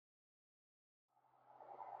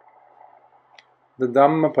The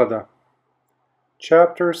Dhammapada,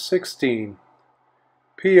 Chapter 16,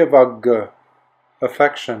 Piya Vagga,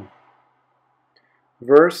 Affection.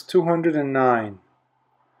 Verse 209.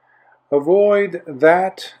 Avoid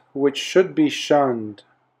that which should be shunned.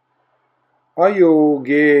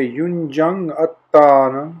 Ayoge yunjang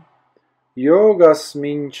attanam,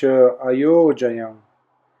 yogasmincha ayojayam,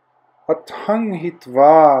 athang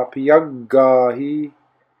hitva piyaggahi,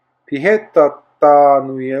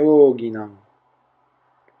 pihetattanuyyoginam.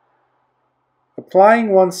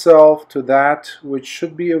 Applying oneself to that which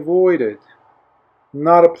should be avoided,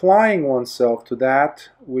 not applying oneself to that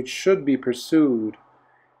which should be pursued,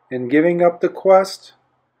 and giving up the quest,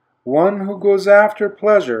 one who goes after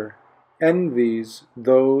pleasure envies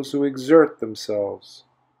those who exert themselves.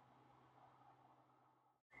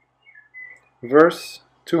 Verse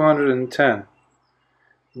 210.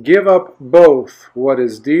 Give up both what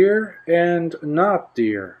is dear and not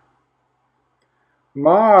dear.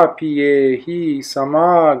 Ma piyehi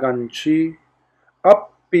samaganchi,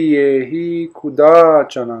 appiyehi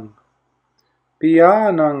kudachanang,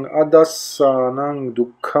 piyanang adassanang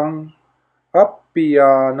dukkhang,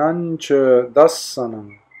 appiyanancha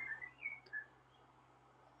dassanang.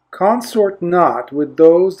 Consort not with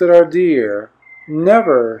those that are dear,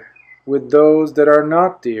 never with those that are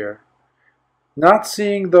not dear. Not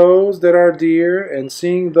seeing those that are dear and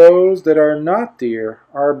seeing those that are not dear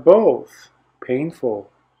are both painful.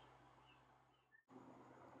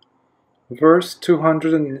 Verse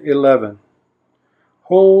 211.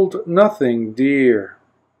 Hold nothing dear.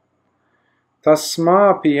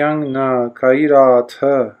 Tasma piyang na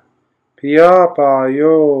kairatha,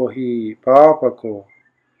 piyapayo hi papako,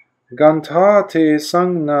 gantate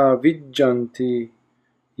sang na vijjanti,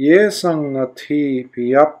 ye sang nati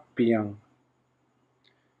piyapiyang.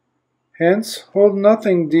 Hence, hold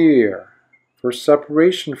nothing dear, for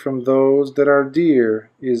separation from those that are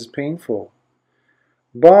dear is painful.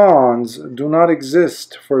 Bonds do not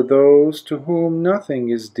exist for those to whom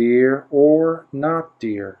nothing is dear or not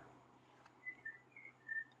dear.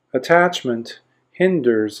 Attachment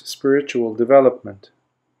hinders spiritual development.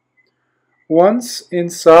 Once in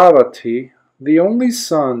Savatthi, the only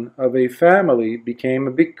son of a family became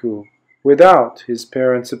a bhikkhu without his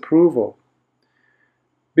parents' approval.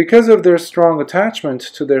 Because of their strong attachment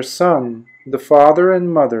to their son, the father and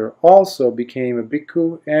mother also became a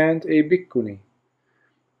bhikkhu and a bhikkhuni.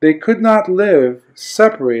 They could not live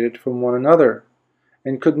separated from one another,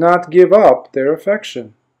 and could not give up their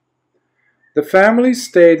affection. The family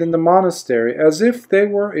stayed in the monastery as if they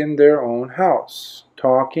were in their own house,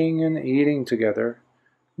 talking and eating together,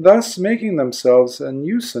 thus making themselves a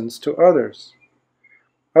nuisance to others.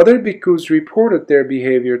 Other bhikkhus reported their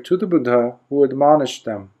behavior to the Buddha, who admonished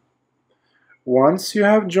them. Once you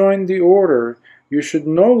have joined the order, you should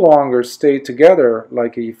no longer stay together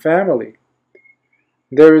like a family.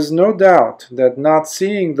 There is no doubt that not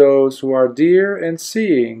seeing those who are dear and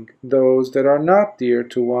seeing those that are not dear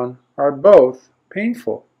to one are both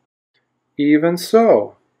painful. Even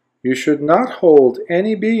so, you should not hold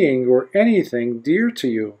any being or anything dear to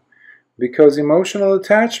you, because emotional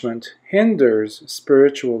attachment hinders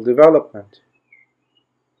spiritual development.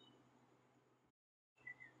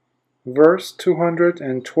 Verse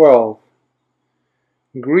 212.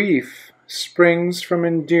 Grief springs from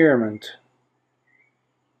endearment.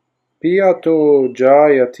 Piyato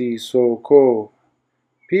jayati soko,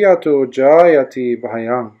 piyato jayati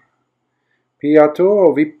bhayam,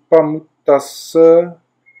 piyato vippamutassa,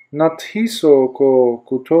 nathi soko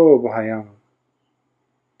kuto bhayam.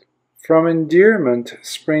 From endearment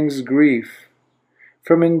springs grief.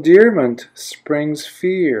 From endearment springs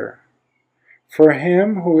fear. For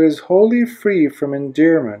him who is wholly free from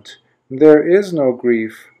endearment, there is no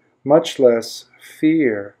grief, much less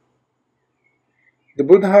fear. The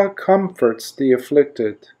Buddha comforts the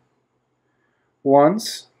afflicted.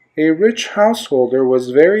 Once, a rich householder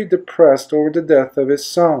was very depressed over the death of his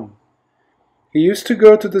son. He used to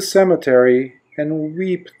go to the cemetery and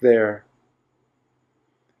weep there.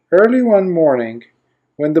 Early one morning,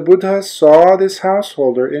 when the Buddha saw this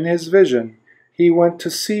householder in his vision, he went to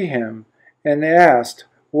see him and asked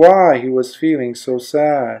why he was feeling so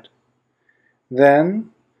sad.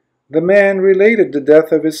 Then the man related the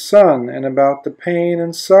death of his son and about the pain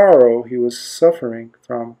and sorrow he was suffering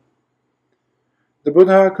from. The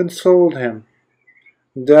Buddha consoled him.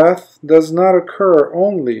 Death does not occur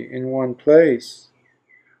only in one place.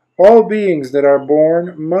 All beings that are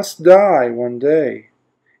born must die one day.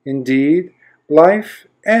 Indeed, life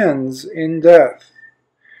ends in death.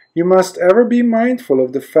 You must ever be mindful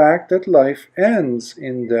of the fact that life ends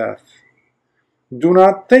in death. Do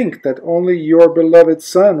not think that only your beloved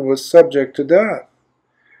son was subject to death.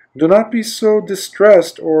 Do not be so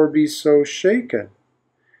distressed or be so shaken.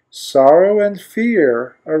 Sorrow and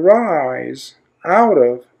fear arise out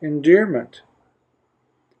of endearment.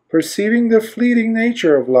 Perceiving the fleeting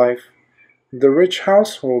nature of life, the rich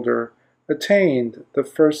householder attained the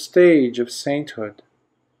first stage of sainthood.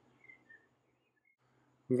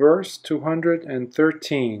 Verse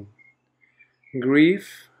 213.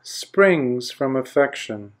 Grief springs from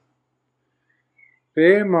affection.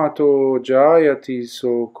 Pemato jayati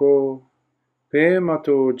soko,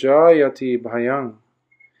 pemato jayati bhayang,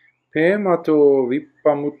 pemato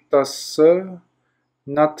vippamuttassa,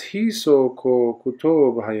 nathi soko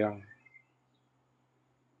kuto bhayang.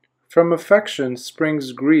 From affection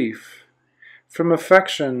springs grief, from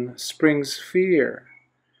affection springs fear.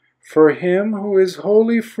 For him who is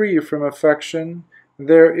wholly free from affection,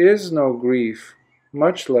 there is no grief,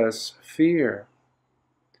 much less fear.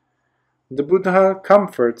 The Buddha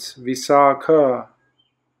comforts Visakha.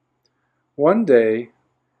 One day,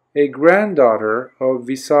 a granddaughter of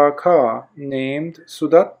Visakha named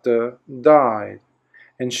Sudatta died,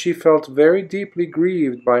 and she felt very deeply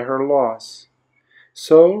grieved by her loss.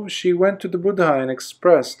 So she went to the Buddha and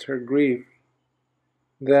expressed her grief.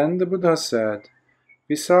 Then the Buddha said,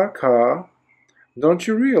 Visakha, don't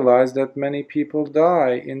you realize that many people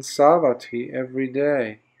die in Savatthi every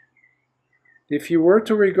day? If you were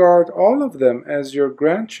to regard all of them as your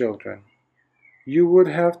grandchildren, you would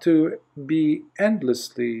have to be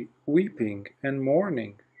endlessly weeping and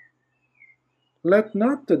mourning. Let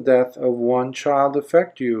not the death of one child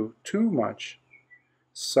affect you too much.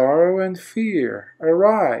 Sorrow and fear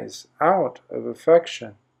arise out of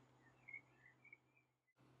affection.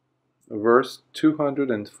 Verse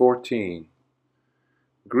 214.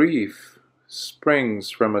 Grief springs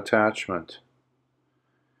from attachment.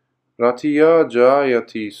 Ratiya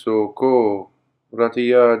jayati soko,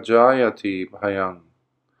 ratiya jayati bhayang,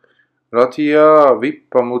 ratiya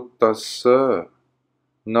vippamuttassa,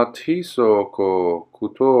 nathi soko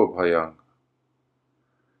kuto bhayang.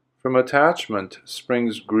 From attachment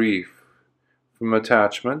springs grief, from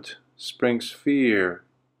attachment springs fear.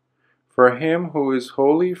 For him who is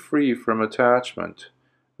wholly free from attachment,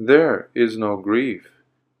 there is no grief,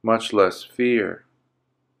 much less fear.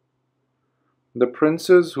 The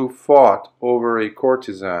princes who fought over a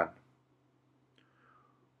courtesan.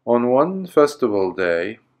 On one festival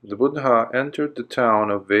day, the Buddha entered the town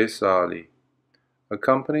of Vesali,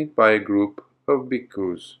 accompanied by a group of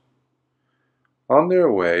bhikkhus. On their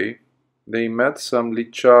way, they met some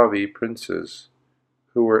Licchavi princes,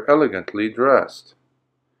 who were elegantly dressed.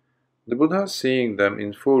 The Buddha, seeing them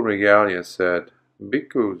in full regalia, said,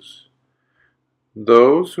 Bhikkhus,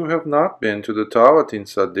 those who have not been to the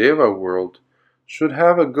Tavatinsa Deva world should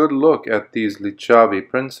have a good look at these Licchavi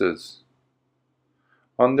princes.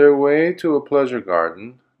 On their way to a pleasure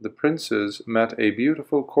garden, the princes met a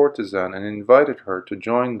beautiful courtesan and invited her to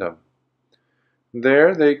join them.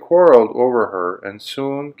 There they quarreled over her and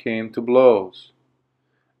soon came to blows.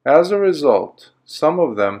 As a result, some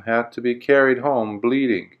of them had to be carried home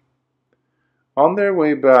bleeding. On their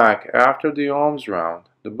way back after the alms round,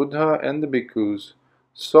 the Buddha and the bhikkhus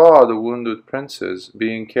saw the wounded princes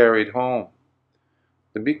being carried home.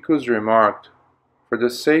 The bhikkhus remarked, For the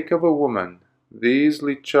sake of a woman, these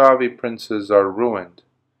Licchavi princes are ruined.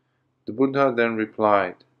 The Buddha then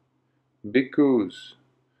replied, Bhikkhus,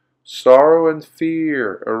 sorrow and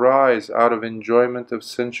fear arise out of enjoyment of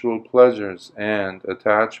sensual pleasures and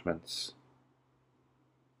attachments.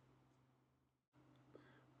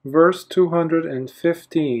 Verse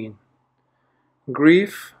 215.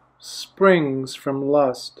 Grief springs from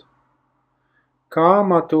lust.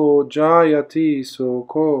 Kamato jayati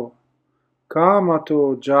soko,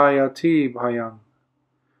 kamato jayati bhayang,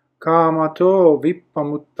 kamato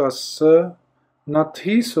vippamuttassa,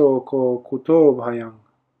 nathi soko kuto bhayang.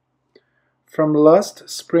 From lust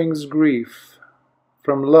springs grief,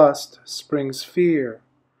 from lust springs fear.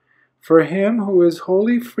 For him who is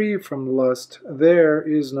wholly free from lust, there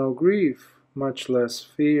is no grief, much less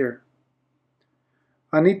fear.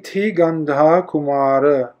 Anithi Gandha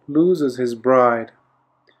Kumara loses his bride.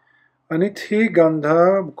 Anithi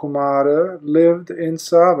Gandha Kumara lived in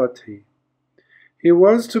Savatthi. He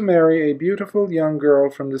was to marry a beautiful young girl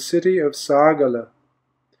from the city of Sagala.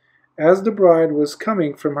 As the bride was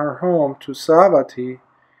coming from her home to Savatthi,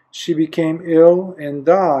 she became ill and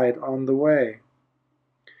died on the way.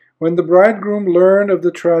 When the bridegroom learned of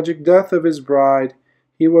the tragic death of his bride,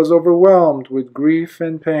 he was overwhelmed with grief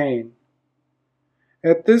and pain.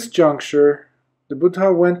 At this juncture, the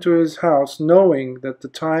Buddha went to his house knowing that the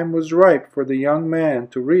time was ripe for the young man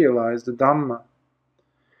to realize the Dhamma.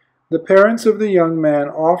 The parents of the young man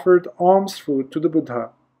offered alms food to the Buddha.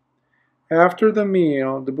 After the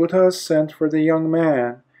meal, the Buddha sent for the young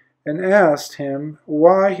man and asked him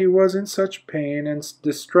why he was in such pain and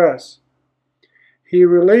distress. He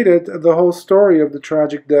related the whole story of the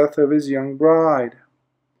tragic death of his young bride.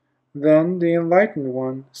 Then the enlightened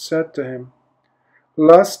one said to him,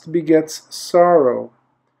 "Lust begets sorrow.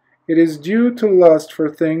 It is due to lust for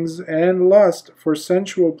things and lust for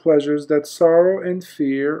sensual pleasures that sorrow and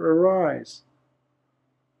fear arise."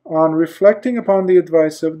 On reflecting upon the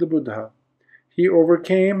advice of the Buddha, he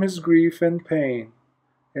overcame his grief and pain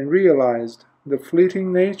and realized the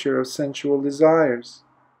fleeting nature of sensual desires.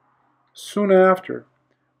 Soon after,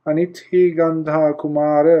 Anithi Gandha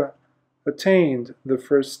Kumara attained the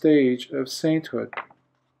first stage of sainthood.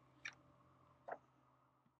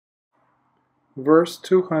 Verse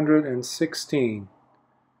 216.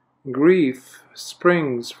 Grief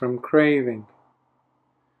springs from craving.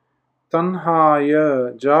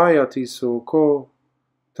 Tanhaya jayati soko,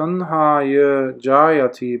 tanhaya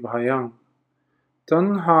jayati bhayang,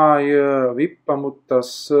 tanhaya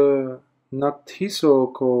vippamuttasya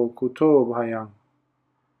nathisoko kuto bhayang.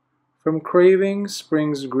 From craving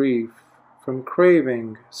springs grief, from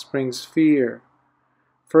craving springs fear.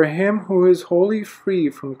 For him who is wholly free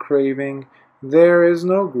from craving, there is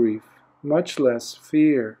no grief, much less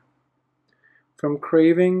fear. From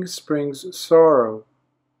craving springs sorrow.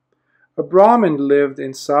 A Brahmin lived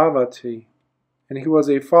in Savatthi, and he was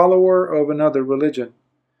a follower of another religion.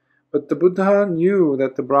 But the Buddha knew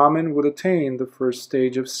that the Brahmin would attain the first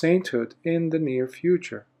stage of sainthood in the near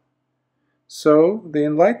future. So the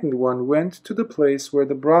enlightened one went to the place where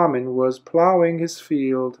the Brahmin was plowing his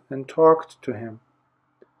field and talked to him.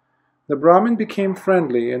 The Brahmin became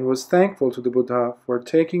friendly and was thankful to the Buddha for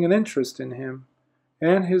taking an interest in him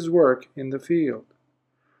and his work in the field.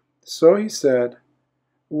 So he said,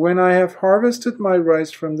 "When I have harvested my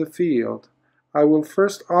rice from the field, I will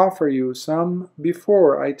first offer you some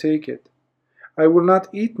before I take it. I will not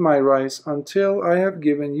eat my rice until I have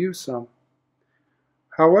given you some."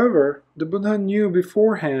 However, the Buddha knew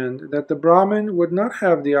beforehand that the Brahmin would not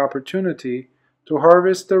have the opportunity to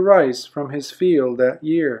harvest the rice from his field that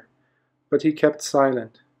year, but he kept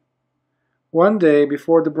silent. One day,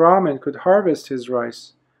 before the Brahmin could harvest his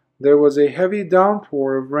rice, there was a heavy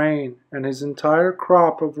downpour of rain, and his entire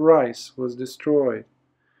crop of rice was destroyed.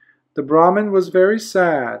 The Brahmin was very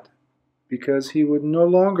sad, because he would no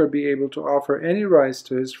longer be able to offer any rice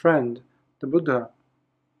to his friend, the Buddha.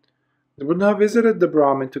 The Buddha visited the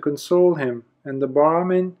Brahmin to console him, and the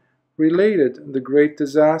Brahmin related the great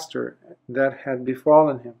disaster that had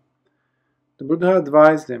befallen him. The Buddha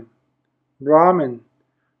advised him, "Brahmin,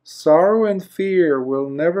 sorrow and fear will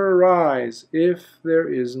never arise if there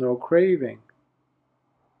is no craving."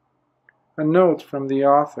 A note from the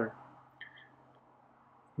author.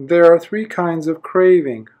 There are three kinds of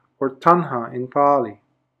craving, or tanha in Pali.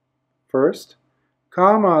 First,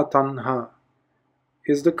 kama tanha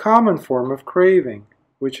is the common form of craving,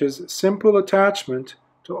 which is simple attachment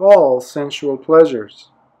to all sensual pleasures.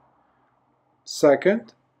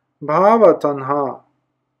 Second, bhava tanha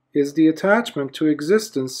is the attachment to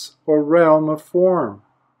existence or realm of form.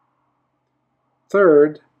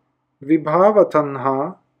 Third, vibhava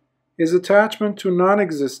tanha is attachment to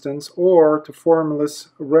non-existence or to formless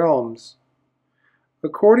realms.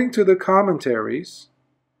 According to the commentaries,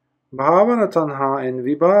 bhavana tanha and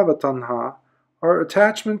vibhava tanha are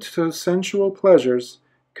attachment to sensual pleasures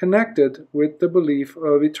connected with the belief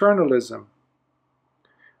of eternalism.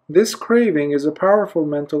 This craving is a powerful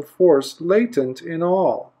mental force latent in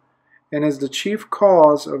all, and is the chief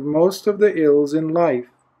cause of most of the ills in life.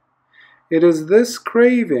 It is this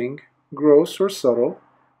craving, gross or subtle,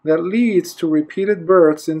 that leads to repeated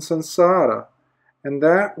births in samsara, and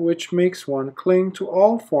that which makes one cling to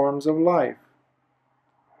all forms of life.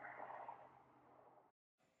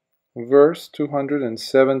 Verse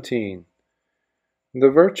 217. The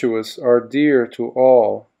virtuous are dear to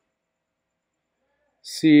all.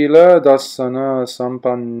 Sila dasana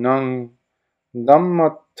sampannang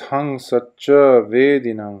dhammatthang satcha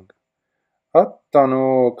vedinang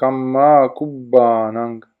attano kamma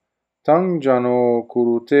kubbanang tangjano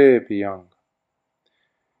kurute piyang.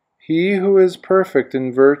 He who is perfect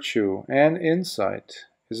in virtue and insight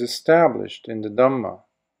is established in the Dhamma,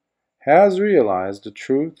 has realized the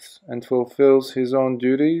truth and fulfills his own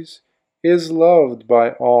duties, is loved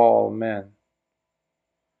by all men.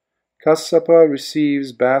 Kassapa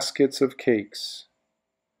receives baskets of cakes.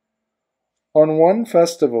 On one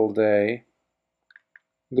festival day,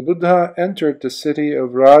 the Buddha entered the city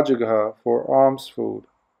of Rajagaha for alms food,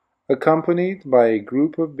 accompanied by a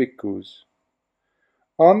group of bhikkhus.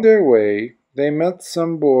 On their way, they met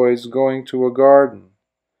some boys going to a garden.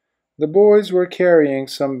 The boys were carrying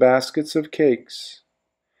some baskets of cakes.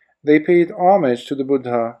 They paid homage to the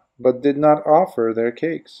Buddha, but did not offer their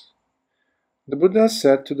cakes. The Buddha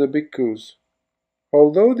said to the bhikkhus,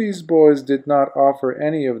 "Although these boys did not offer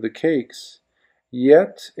any of the cakes,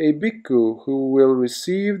 yet a bhikkhu who will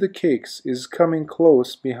receive the cakes is coming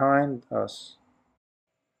close behind us.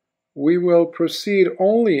 We will proceed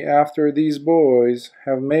only after these boys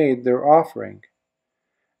have made their offering."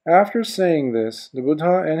 After saying this, the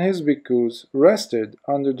Buddha and his bhikkhus rested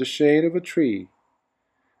under the shade of a tree.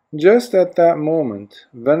 Just at that moment,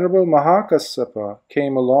 Venerable Mahakassapa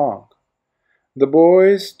came along. The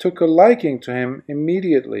boys took a liking to him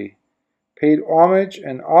immediately, paid homage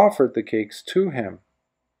and offered the cakes to him.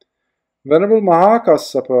 Venerable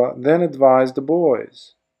Mahakassapa then advised the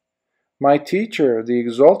boys, "My teacher, the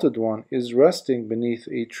Exalted One, is resting beneath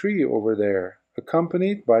a tree over there,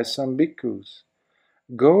 accompanied by some bhikkhus.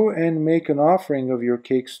 Go and make an offering of your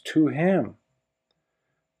cakes to him."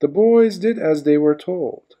 The boys did as they were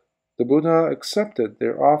told. The Buddha accepted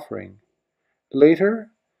their offering.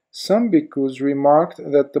 Later, some bhikkhus remarked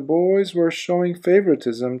that the boys were showing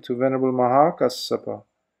favoritism to Venerable Mahakassapa.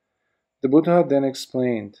 The Buddha then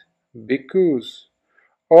explained, "Bhikkhus,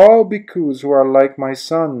 all bhikkhus who are like my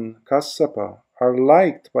son Kassapa are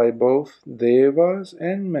liked by both devas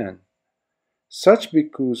and men. Such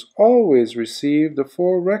bhikkhus always receive the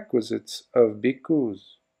 4 requisites of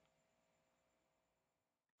bhikkhus."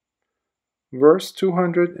 Verse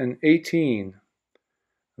 218.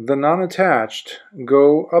 The non-attached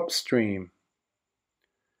go upstream.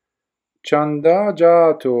 Chanda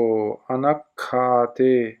jato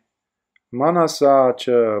anakkate manasa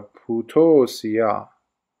cha putosya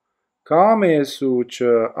kamesu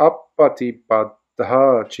cha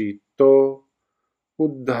appatipaddha citto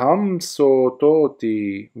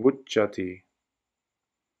uddhamsototi vucchati.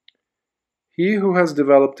 He who has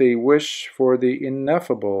developed a wish for the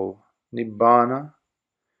ineffable, Nibbana,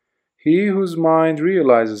 he whose mind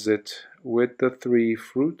realizes it with the 3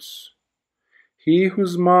 fruits, he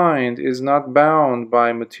whose mind is not bound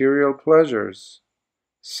by material pleasures,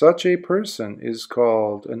 such a person is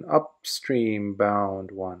called an upstream bound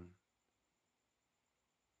one.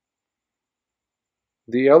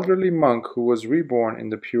 The elderly monk who was reborn in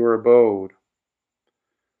the pure abode.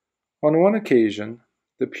 On one occasion,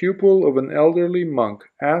 the pupil of an elderly monk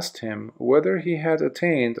asked him whether he had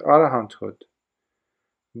attained arahanthood,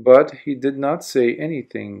 but he did not say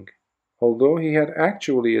anything, although he had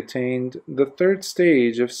actually attained the 3rd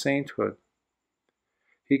stage of sainthood.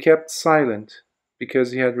 He kept silent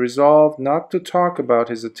because he had resolved not to talk about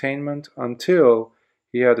his attainment until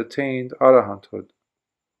he had attained arahanthood.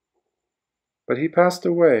 But he passed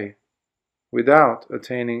away without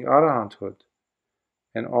attaining arahanthood,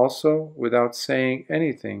 and also without saying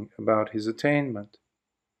anything about his attainment.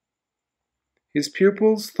 His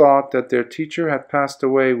pupils thought that their teacher had passed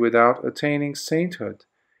away without attaining sainthood,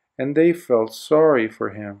 and they felt sorry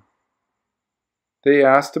for him. They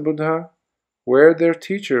asked the Buddha where their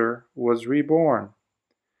teacher was reborn.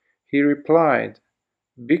 He replied,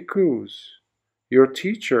 "Bhikkhus, your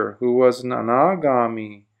teacher, who was an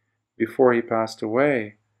anagami before he passed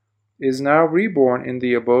away, is now reborn in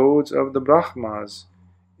the abodes of the Brahmas,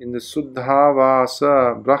 in the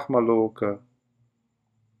Suddhavasa Brahmaloka."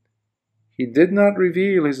 He did not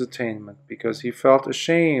reveal his attainment because he felt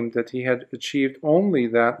ashamed that he had achieved only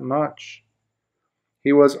that much.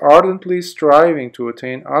 He was ardently striving to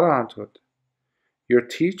attain arahanthood. Your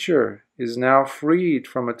teacher is now freed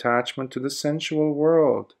from attachment to the sensual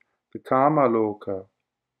world, the Kamaloka.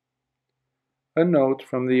 A note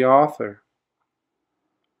from the author.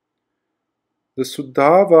 The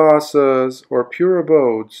Suddhavasas, or pure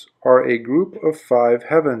abodes, are a group of 5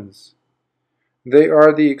 heavens. They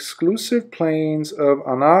are the exclusive planes of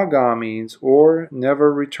anagamis, or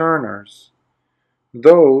never-returners,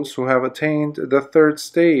 those who have attained the 3rd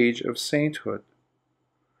stage of sainthood.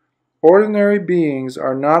 Ordinary beings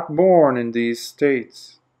are not born in these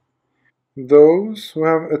states. Those who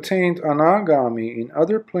have attained anagami in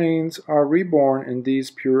other planes are reborn in these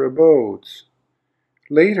pure abodes.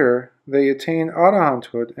 Later, they attain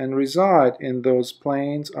arahanthood and reside in those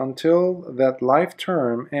planes until that life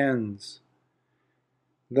term ends.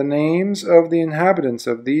 The names of the inhabitants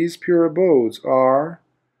of these pure abodes are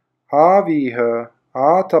Aviha,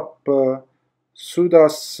 Atappa,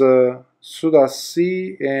 Sudassa,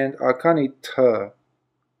 Sudassi, and Akanitha.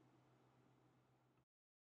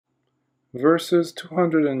 Verses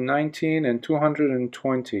 219 and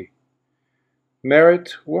 220.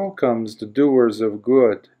 Merit welcomes the doers of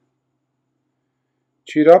good.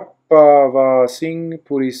 Chirappa vasing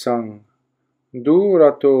purisang,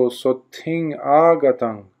 durato sotting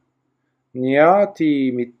agatang,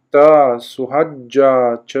 Nyati mitta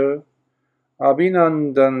suhajja cha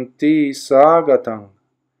abhinandanti sagatang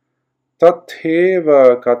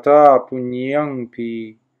tatheva kata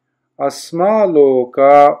punyangpi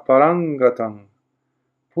asmaloka parangatang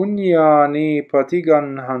punyani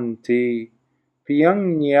patiganhanti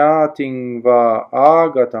piyangyating va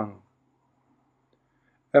agatang.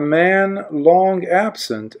 A man long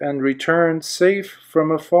absent and returned safe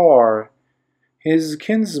from afar, his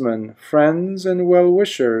kinsmen, friends, and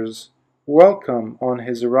well-wishers welcome on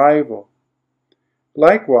his arrival.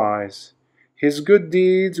 Likewise, his good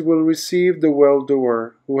deeds will receive the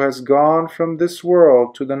well-doer who has gone from this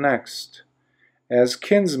world to the next, as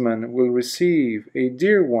kinsmen will receive a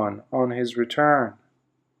dear one on his return.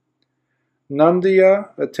 Nandiya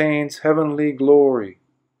attains heavenly glory.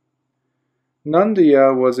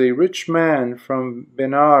 Nandiya was a rich man from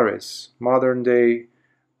Benares, modern-day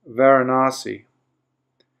Varanasi.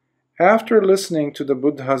 After listening to the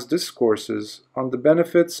Buddha's discourses on the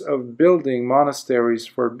benefits of building monasteries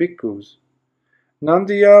for bhikkhus,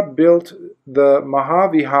 Nandiya built the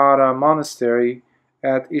Mahavihara monastery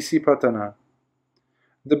at Isipatana.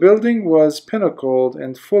 The building was pinnacled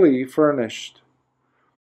and fully furnished.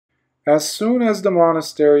 As soon as the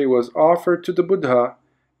monastery was offered to the Buddha,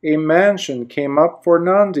 a mansion came up for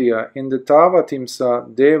Nandiya in the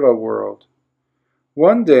Tavatimsa Deva world.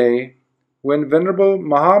 One day, when Venerable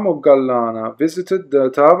Mahamoggallana visited the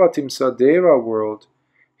Tavatimsa Deva world,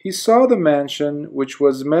 he saw the mansion which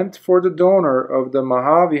was meant for the donor of the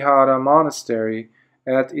Mahavihara monastery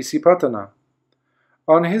at Isipatana.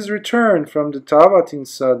 On his return from the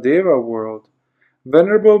Tavatimsa Deva world,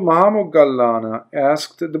 Venerable Mahamoggallana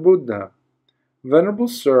asked the Buddha, "Venerable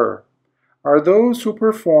Sir, are those who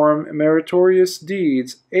perform meritorious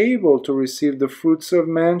deeds able to receive the fruits of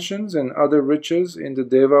mansions and other riches in the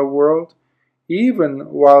Deva world, even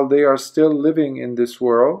while they are still living in this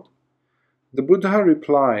world?" The Buddha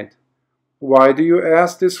replied, "Why do you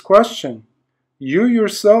ask this question? You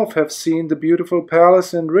yourself have seen the beautiful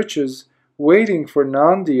palace and riches waiting for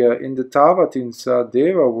Nandiya in the Tavatimsa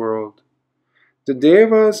Deva world. The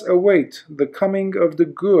Devas await the coming of the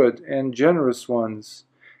good and generous ones,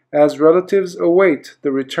 as relatives await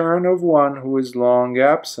the return of one who is long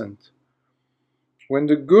absent. When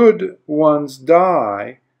the good ones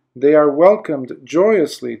die, they are welcomed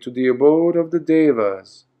joyously to the abode of the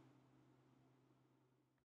Devas.